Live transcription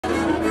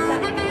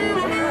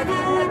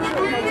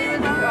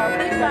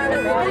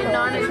in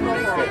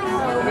 1946.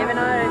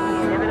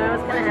 Never know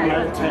what's going to happen.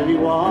 I'll tell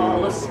you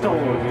all a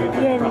story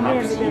that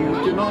perhaps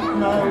you do not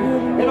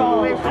know. It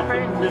all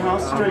happened in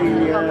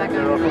Australia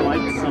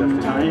quite some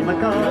time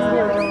ago.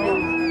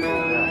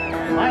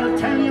 I'll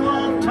tell you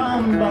of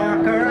Tom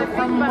Barker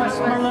from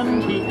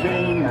Westmoreland. He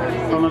came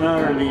from an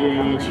early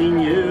age. He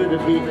knew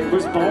that he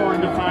was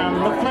born to fan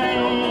the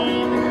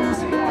flames.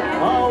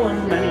 Oh,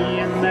 and many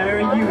in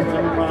their youth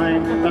and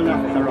prime, they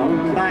left their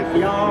own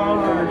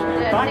backyard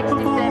back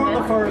before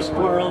the First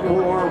World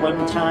War,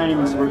 when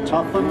times were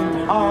tough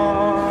and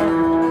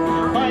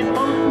hard. By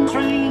boat and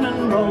train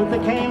and road they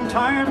came,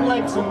 tired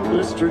legs and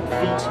blistered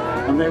feet,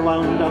 and they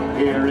wound up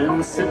here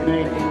in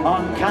Sydney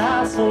on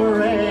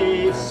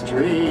Castlereagh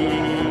Street.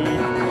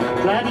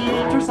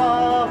 Gladiators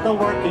of the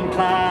working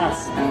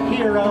class,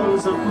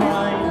 heroes of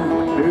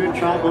mine, who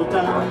travelled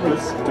down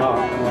this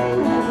dark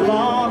road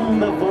long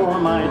before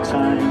my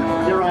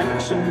time. Your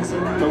actions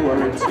and the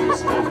words you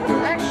spoke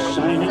are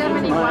shining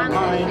in my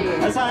mind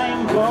as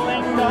I'm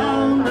going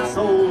down this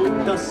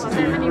old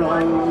dusty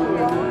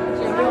road.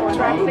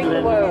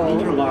 Trembling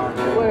Peter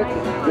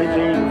Larkin, they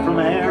came from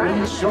Ayr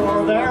and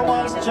Shore. There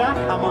was Jack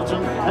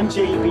Hamilton and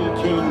J.B.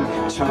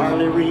 King,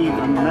 Charlie Reid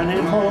and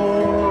many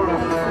more.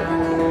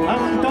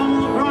 And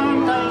Donald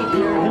Grant, I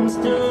hear him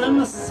still in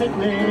the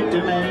Sydney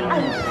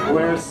domain,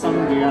 where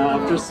Sunday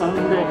after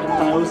Sunday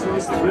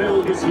thousands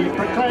thrilled as he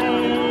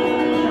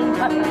proclaimed,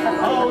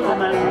 oh, the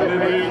men who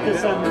made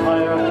this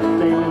empire,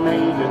 they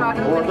made it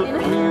for the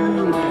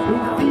few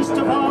who feast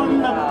upon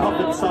the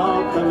puppets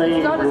of the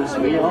labourers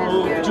we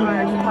all do.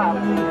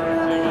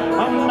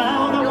 And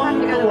now they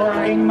want the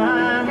working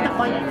man to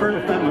fight for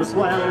them as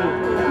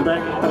well.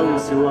 Let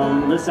those who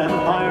own this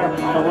empire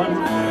go and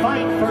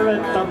fight for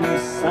it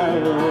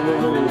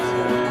themselves.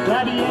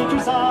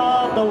 Gladiators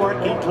of the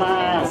working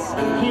class,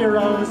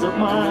 heroes of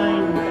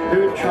mine,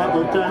 who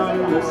travelled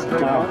down this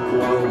dark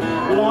road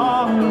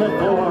long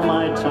before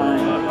my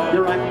time.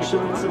 Your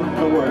actions and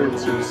the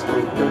words you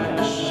spoke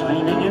are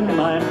shining in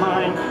my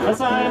mind as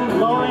I'm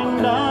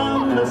blowing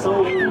down this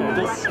old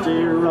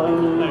dusty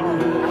road.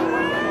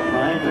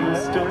 Prime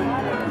Minister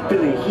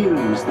Billy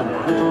Hughes, the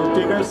little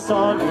digger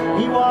sod,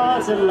 he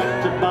was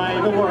elected by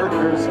the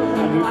workers,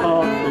 and he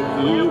thought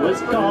that he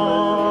was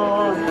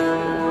God.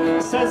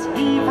 Says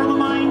he, for the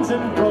mines in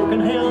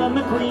Broken Hill and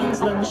the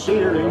Queensland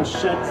shearing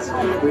sheds,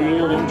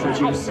 we'll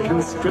introduce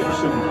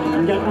conscription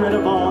and get rid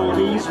of all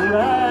these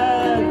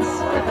reds.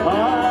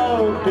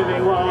 Oh,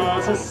 Billy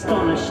was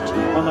astonished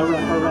when the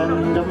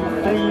referendum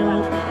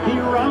failed. He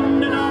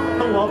rounded up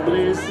the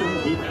Wobblies and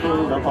he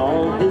filled up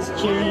all his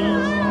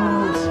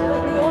chains.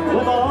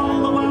 With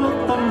all the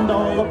wealth and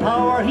all the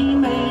power, he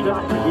made a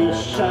pretty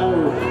show,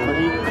 but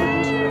he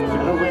couldn't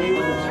get away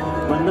with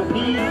it when the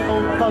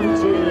people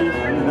voted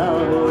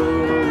no.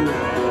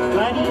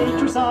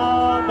 Gladiators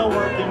of the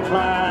working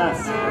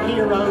class,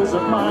 heroes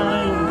of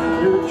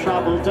mine, who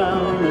travelled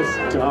down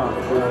this dark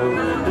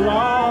road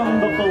long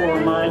before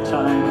my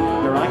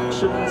time. Your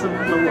actions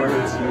and the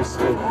words you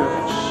spoke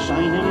are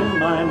shining in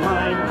my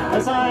mind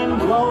as I'm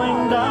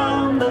blowing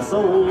down this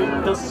old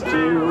dusty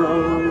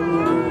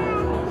road.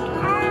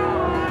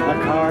 A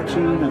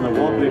cartoon in the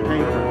Wobbly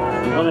paper,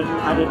 well, it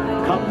had it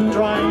cut and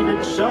dried.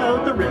 It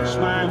showed the rich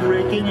man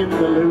raking in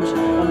the loot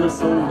and the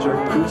soldier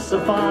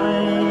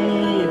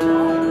crucified.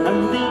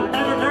 And the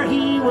editor,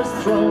 he was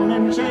thrown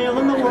in jail,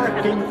 and the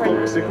working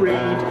folks agreed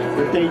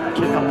that they'd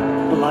kick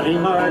up bloody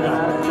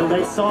murder till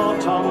they saw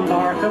Tom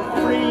Barker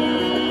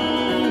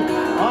free.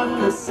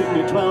 On the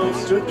Sydney 12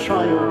 stood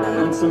trial,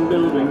 and some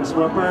buildings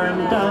were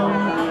burned down,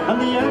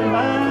 and the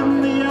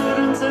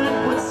evidence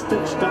it was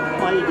stitched up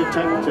by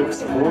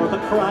detectives for the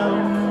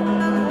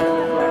Crown.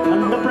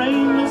 And the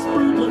brainless,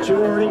 brutal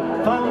jury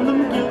found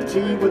them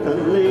guilty with a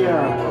leer,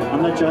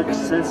 and the judge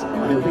says,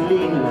 I'll be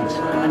lenient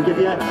and give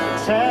you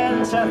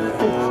 10 to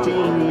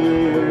 15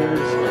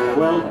 years.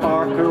 Well,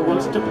 Barker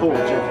was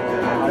deported,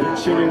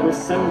 Chile was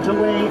sent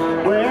away,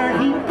 where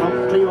he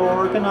promptly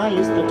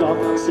organised the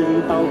docks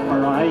in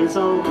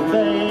Valparaiso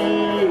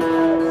Bay.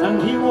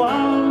 And he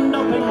wound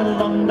up in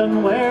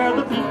London, where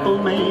the people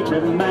made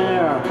him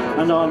mayor,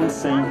 and on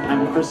St.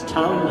 Pancras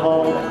Town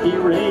Hall he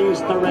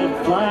raised the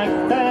red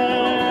flag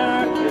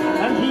there.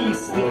 And he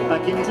sneaked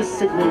back into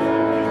Sydney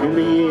in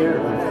the year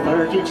of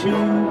 32,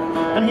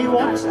 and he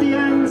watched the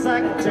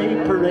Anzac Day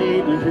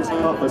parade, and his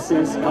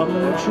prophecies come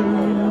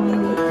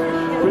true.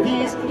 For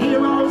these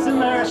heroes in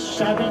their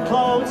shabby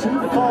clothes who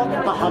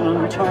fought the Hun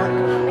and Turk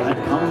had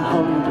come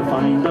home to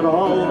find that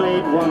all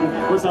they'd won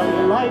was a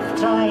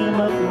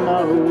lifetime of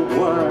no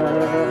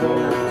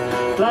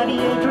work.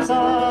 Gladiators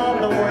of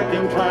the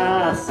working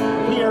class,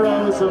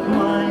 heroes of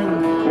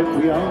mine,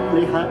 if we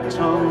only had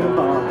Tom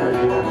Barker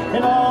here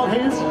in all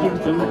his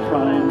youth and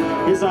prime.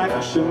 His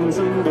actions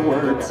and the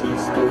words he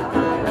spoke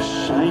are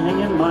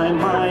shining in my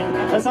mind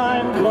as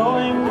I'm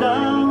blowing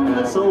down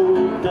this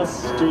old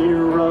dusty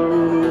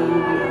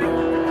road.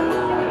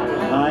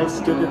 I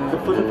stood at the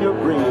foot of your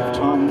grave,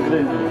 Tom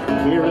Glynn,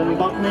 here in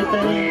Botany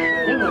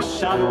Bay, in the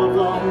shadow of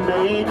Long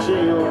Bay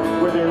Jail,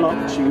 where they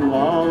locked you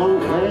all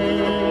away.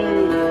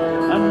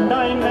 And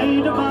I I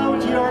made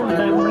about your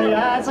memory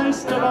as I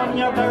stood on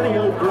your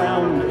burial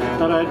ground,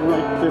 that I'd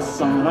write this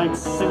song and I'd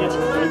sing it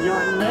in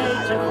your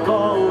native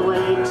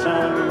Galway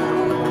town.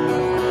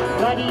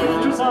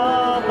 Gladiators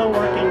of the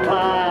working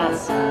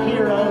class,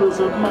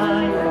 heroes of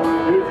mine,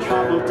 who've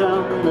travelled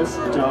down this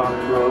dark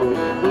road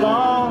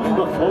long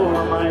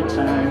before my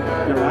time.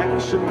 Your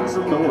actions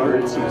and the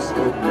words you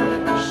spoke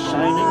are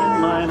shining in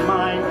my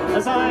mind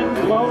as I'm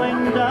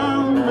blowing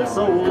down this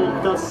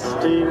old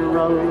dusty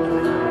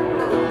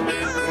road.